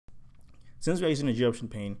Since we're using the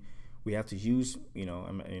JOptionPane, we have to use,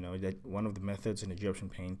 that one of the methods in the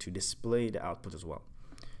JOptionPane to display the output as well.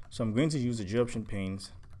 So I'm going to use the JOptionPane's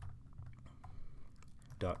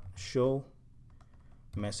 .show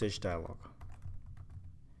message dialog.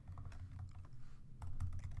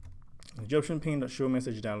 The JOptionPane.show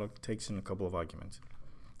message dialog takes in a couple of arguments.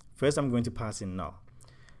 First, I'm going to pass in null,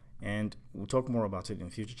 and we'll talk more about it in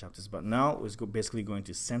future chapters. But now it's basically going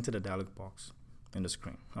to center the dialog box on the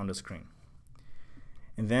screen.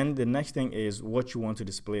 And then the next thing is what you want to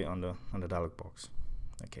display on the dialog box.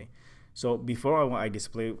 Okay. So before I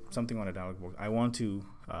display something on the dialog box, I want to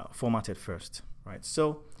format it first, right?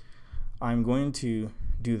 So I'm going to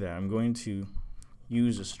do that. I'm going to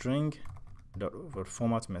use a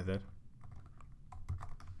string.format method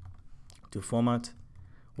to format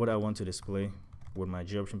what I want to display with my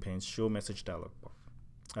JOptionPane's show message dialog box,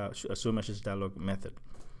 show message dialog method.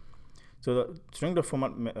 So the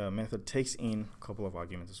string.format method takes in a couple of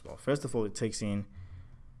arguments as well. First of all, it takes in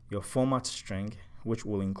your format string, which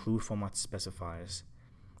will include format specifiers,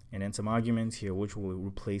 and then some arguments here which will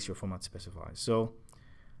replace your format specifiers. So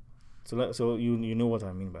you know what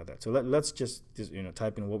I mean by that. So let's just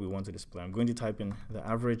type in what we want to display. I'm going to type in the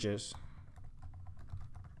averages,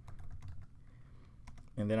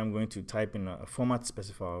 and then I'm going to type in a format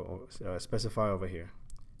specifier or specifier over here.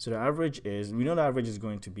 So the average is, we know the average is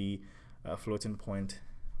going to be a floating point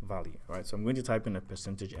value, right? So I'm going to type in a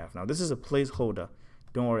 %f. Now this is a placeholder.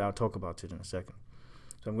 Don't worry, I'll talk about it in a second.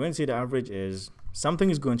 So I'm going to say the average is,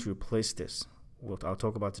 something is going to replace this. I'll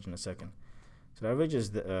talk about it in a second. So the average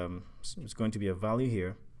is it's going to be a value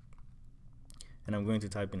here, and I'm going to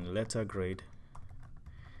type in letter grade,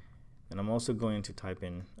 and I'm also going to type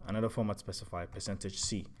in another format specifier,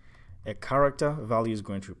 %c. A character value is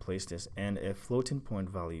going to replace this, and a floating point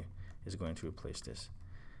value is going to replace this.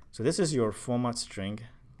 So this is your format string,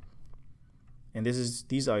 and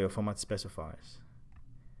these are your format specifiers.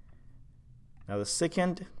 Now the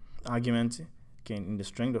second argument in the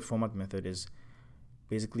string.format method is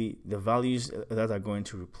basically the values that are going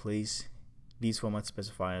to replace these format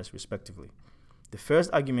specifiers respectively. The first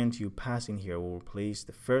argument you pass in here will replace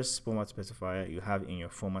the first format specifier you have in your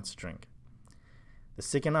format string. The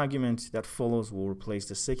second argument that follows will replace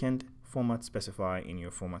the second format specifier in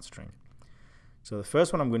your format string. So the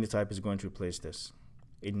first one I'm going to type is going to replace this.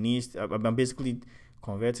 It needs, I'm basically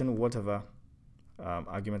converting whatever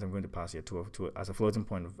argument I'm going to pass here as a floating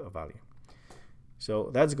point value. So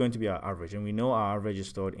that's going to be our average, and we know our average is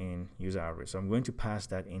stored in user average. So I'm going to pass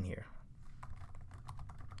that in here.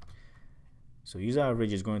 So user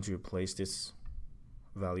average is going to replace this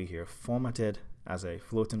value here, formatted as a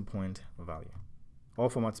floating point value. All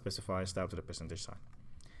format specifiers start with the %sign.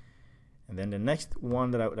 And then the next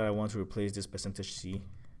one that I want to replace this %c,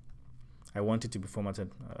 I want it to be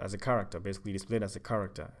formatted as a character, basically displayed as a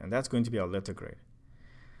character, and that's going to be our letter grade.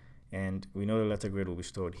 And we know the letter grade will be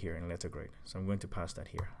stored here in letter grade, so I'm going to pass that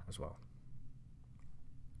here as well.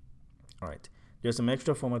 All right, there's some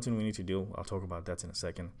extra formatting we need to do. I'll talk about that in a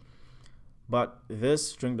second. But this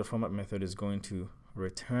string.format method is going to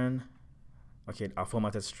return, our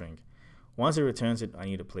formatted string. Once it returns it, I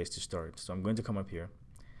need a place to store it. So I'm going to come up here,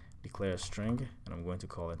 declare a string, and I'm going to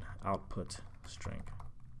call it output string.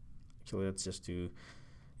 Actually, let's just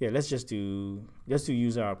do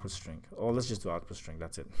user output string, or let's just do output string.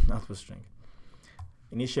 That's it, output string.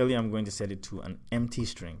 Initially, I'm going to set it to an empty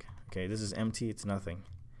string. Okay, this is empty, it's nothing.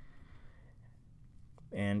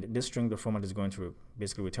 And this string, the format is going to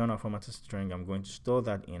basically return our formatted string. I'm going to store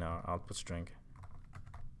that in our output string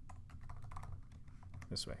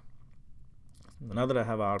this way. Now that I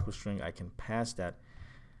have our output string, I can pass that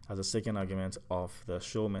as a second argument of the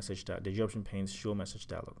show message, the JOptionPane's show message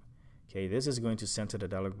dialog. Okay, this is going to center the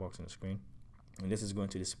dialog box on the screen, and this is going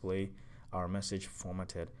to display our message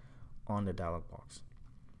formatted on the dialog box.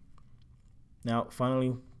 Now,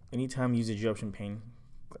 finally, anytime you use a JOptionPane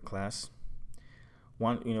class,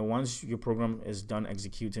 once your program is done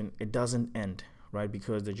executing, it doesn't end, right?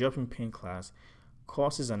 Because the JOptionPane class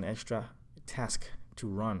causes an extra task to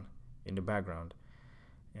run in the background,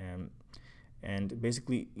 and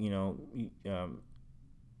basically,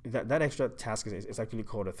 that extra task is actually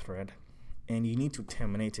called a thread, and you need to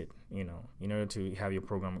terminate it, in order to have your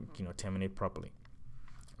program, terminate properly.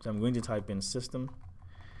 So I'm going to type in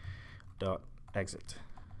system.exit,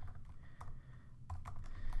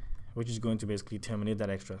 which is going to basically terminate that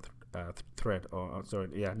extra thread,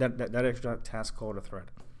 that extra task called a thread.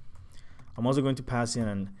 I'm also going to pass in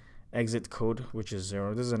an exit code, which is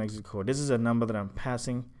 0. This is an exit code. This is a number that I'm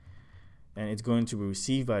passing, and it's going to be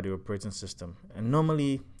received by the operating system. And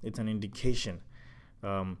normally, it's an indication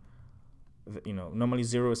normally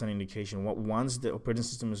 0 is an indication. Once the operating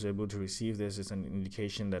system is able to receive this, it's an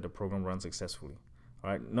indication that the program runs successfully. All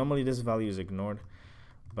right. Normally this value is ignored,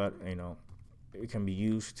 but it can be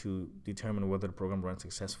used to determine whether the program runs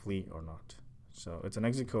successfully or not. So it's an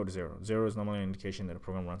exit code 0. 0 is normally an indication that the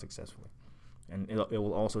program runs successfully, and it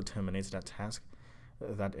will also terminate that task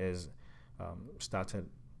that is started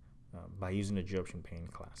by using the JOptionPane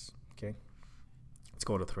class. Okay, it's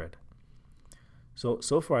called a thread. So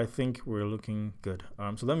far I think we're looking good.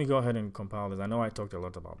 So let me go ahead and compile this. I know I talked a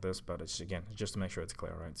lot about this, but it's just to make sure it's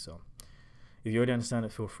clear, right? So if you already understand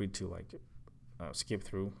it, feel free to skip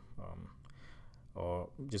through, or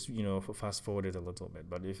just fast forward it a little bit.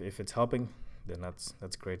 But if it's helping, then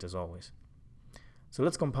that's great as always. So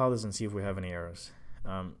let's compile this and see if we have any errors.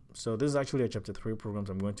 So this is actually a chapter 3 program.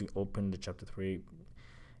 So I'm going to open the chapter 3,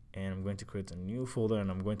 and I'm going to create a new folder,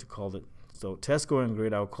 and I'm going to call it test score and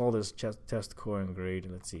grade. I'll call this test score and grade.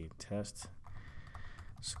 Let's see, test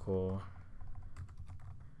score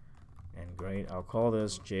and grade. I'll call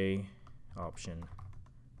this JOptionPane.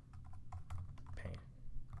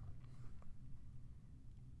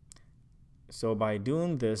 So by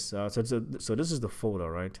doing this, so this is the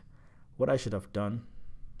folder, right? What I should have done,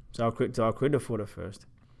 I'll create the folder first.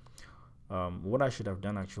 What I should have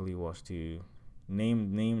done actually was to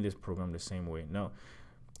name this program the same way. Now,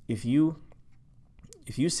 if you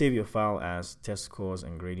save your file as test scores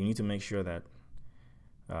and grade, you need to make sure that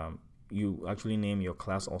you actually name your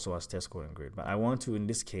class also as test score and grade. But I want to, in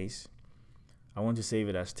this case, I want to save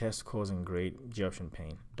it as test scores and grade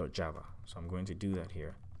JOptionPane.java. So I'm going to do that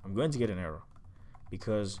here. I'm going to get an error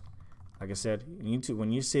because, like I said, you need to,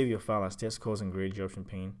 when you save your file as test scores and grade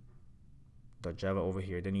JOptionPane.java over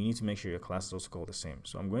here, then you need to make sure your class is also called the same.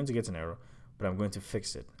 So I'm going to get an error, but I'm going to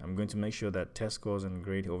fix it. I'm going to make sure that test scores and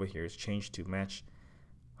grade over here is changed to match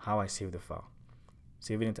how I save the file.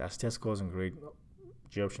 Saving it as test scores and grade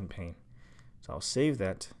JOptionPane. So I'll save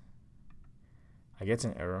that. I get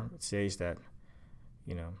an error. It says that,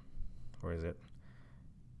 where is it?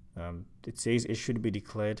 It says it should be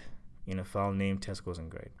declared in a file named test scores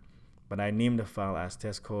and grade, but I named the file as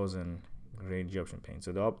test scores and grade JOptionPane.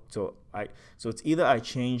 So it's either I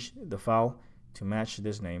change the file to match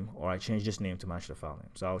this name, or I change this name to match the file name.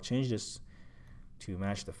 So I'll change this to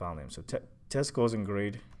match the file name. So test scores and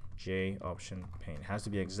grade JOptionPane has to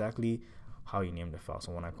be exactly how you name the file.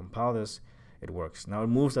 So when I compile this, it works. Now it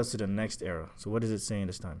moves us to the next error. So what is it saying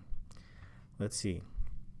this time? Let's see.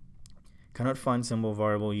 Cannot find symbol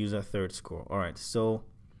variable user third score. All right, so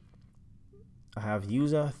I have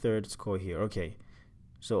user third score here. Okay,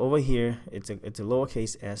 so over here it's a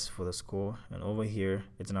lowercase s for the score, and over here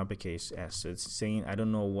it's an uppercase s. So it's saying I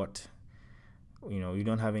don't know what, you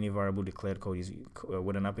don't have any variable declared code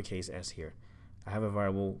with an uppercase s here. I have a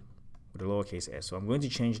variable with a lowercase s. So I'm going to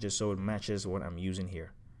change this so it matches what I'm using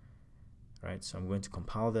here. Right, so I'm going to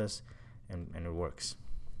compile this, and it works.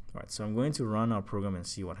 All right, so I'm going to run our program and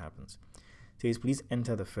see what happens. It says please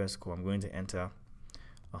enter the first score. I'm going to enter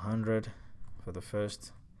 100 for the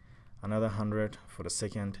first, another 100 for the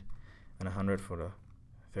second, and 100 for the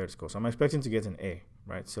third score. So I'm expecting to get an A,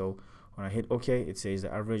 right? So when I hit OK, it says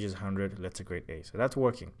the average is 100. Let's a grade A. So that's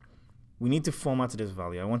working. We need to format this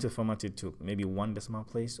value. I want to format it to maybe 1 decimal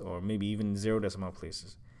place, or maybe even 0 decimal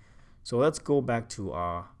places. So let's go back to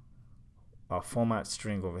our format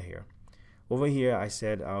string over here. Over here, I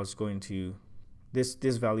said I was going to this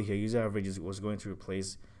value here, user averages, was going to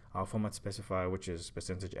replace our format specifier, which is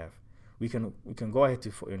 %f. We can go ahead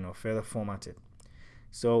to further format it.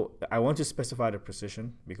 So I want to specify the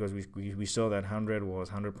precision because we saw that 100 was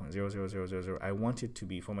 100.00000. I want it to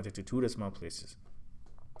be formatted to 2 decimal places.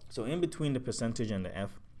 So in between the percentage and the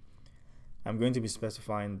f, I'm going to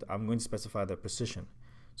specify the precision.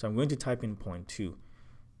 So I'm going to type in 0.2.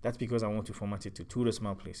 That's because I want to format it to 2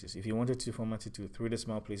 decimal places. If you wanted to format it to 3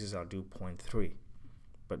 decimal places, I'll do 0.3.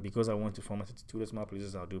 But because I want to format it to 2 decimal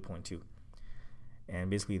places, I'll do 0.2. And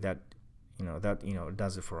basically that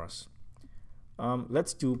does it for us.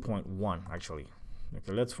 Let's do 0.1 actually.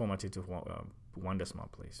 Okay, let's format it to 1 decimal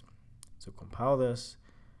place. So compile this,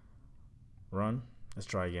 run. Let's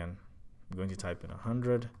try again. I'm going to type in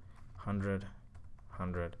 100, 100,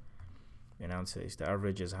 100. And now it says the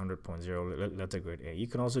average is 100.0. That's a grade A. You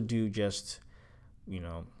can also do just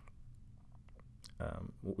 0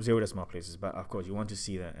 decimal places, but of course you want to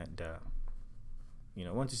see that, the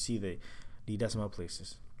decimal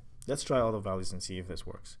places. Let's try all the values and see if this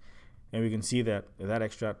works. And we can see that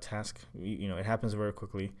extra task, it happens very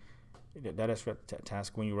quickly. That extra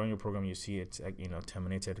task, when you run your program, you see it's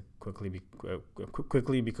terminated quickly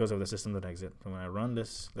because of the system that exit. So when I run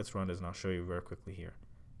this, let's run this, and I'll show you very quickly here.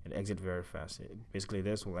 it exits very fast. Basically,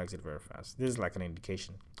 this will exit very fast. This is like an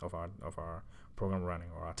indication of our program running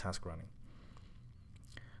or our task running.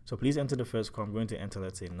 So please enter the first call. I'm going to enter,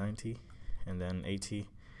 let's say 90, and then 80,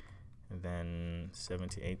 and then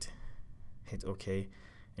 78. Hit OK,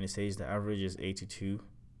 and it says the average is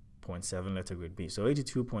 82.7 letter grade B. So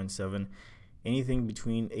 82.7, anything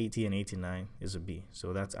between 80 and 89 is a B.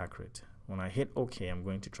 So that's accurate. When I hit OK, I'm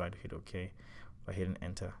going to try to hit OK by hitting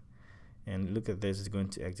enter. And look at this, it's going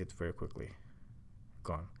to exit very quickly.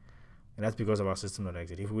 Gone. And that's because of our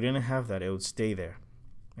system.exit. If we didn't have that, it would stay there.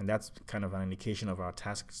 And that's kind of an indication of our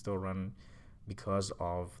task still running because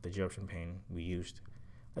of the JOptionPane we used.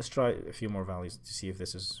 Let's try a few more values to see if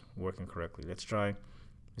this is working correctly. Let's try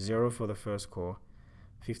 0 for the first core,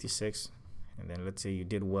 56, and then let's say you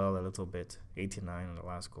did well a little bit, 89 on the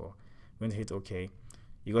last core. When you hit OK,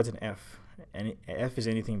 you got an F, and F is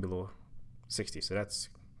anything below 60, so that's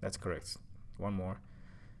correct. One more.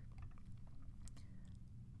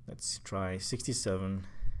 Let's try 67.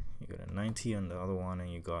 You got a 90 on the other one, and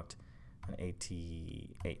you got an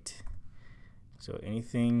 88. So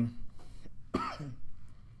anything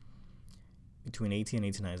between 80 and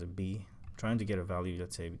 89 is a B. I'm trying to get a value,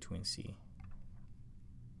 let's say between C.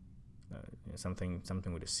 Something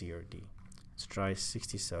with a C or D. Let's try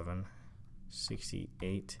 67,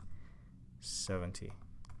 68, 70.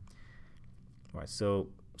 Right, so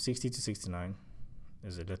 60 to 69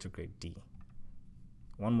 is a letter grade D.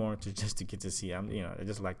 One more just to get to see. I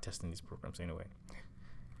just like testing these programs anyway.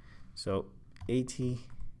 So 80,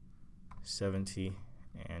 70,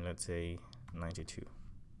 and let's say 92.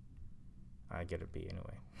 I get a B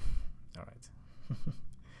anyway. All right.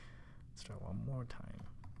 Let's try one more time.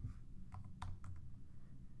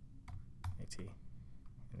 80,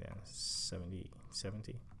 and then 70.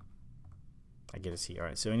 I get a C. All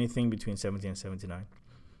right. So anything between 70 and 79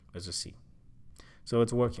 is a C. So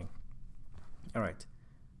it's working. All right.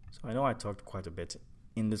 So I know I talked quite a bit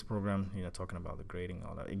in this program, talking about the grading,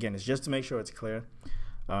 all that. Again, it's just to make sure it's clear.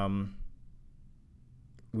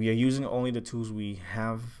 We are using only the tools we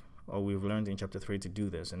have or we've learned in chapter 3 to do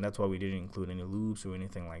this, and that's why we didn't include any loops or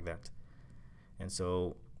anything like that. And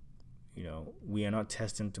so, we are not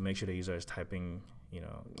testing to make sure the user is typing,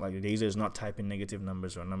 like the user is not typing negative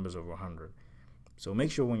numbers or numbers over 100. So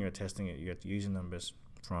make sure when you're testing it, you're using numbers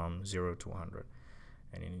from 0 to 100.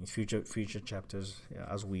 And in future chapters,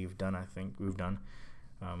 as we've done,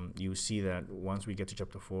 you see that once we get to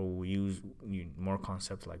chapter 4, we'll use more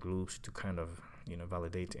concepts like loops to kind of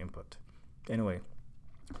validate input. Anyway,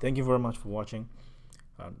 thank you very much for watching.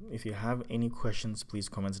 If you have any questions, please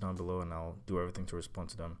comment down below, and I'll do everything to respond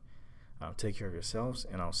to them. Take care of yourselves,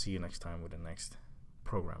 and I'll see you next time with the next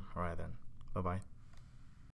program. All right then, bye bye.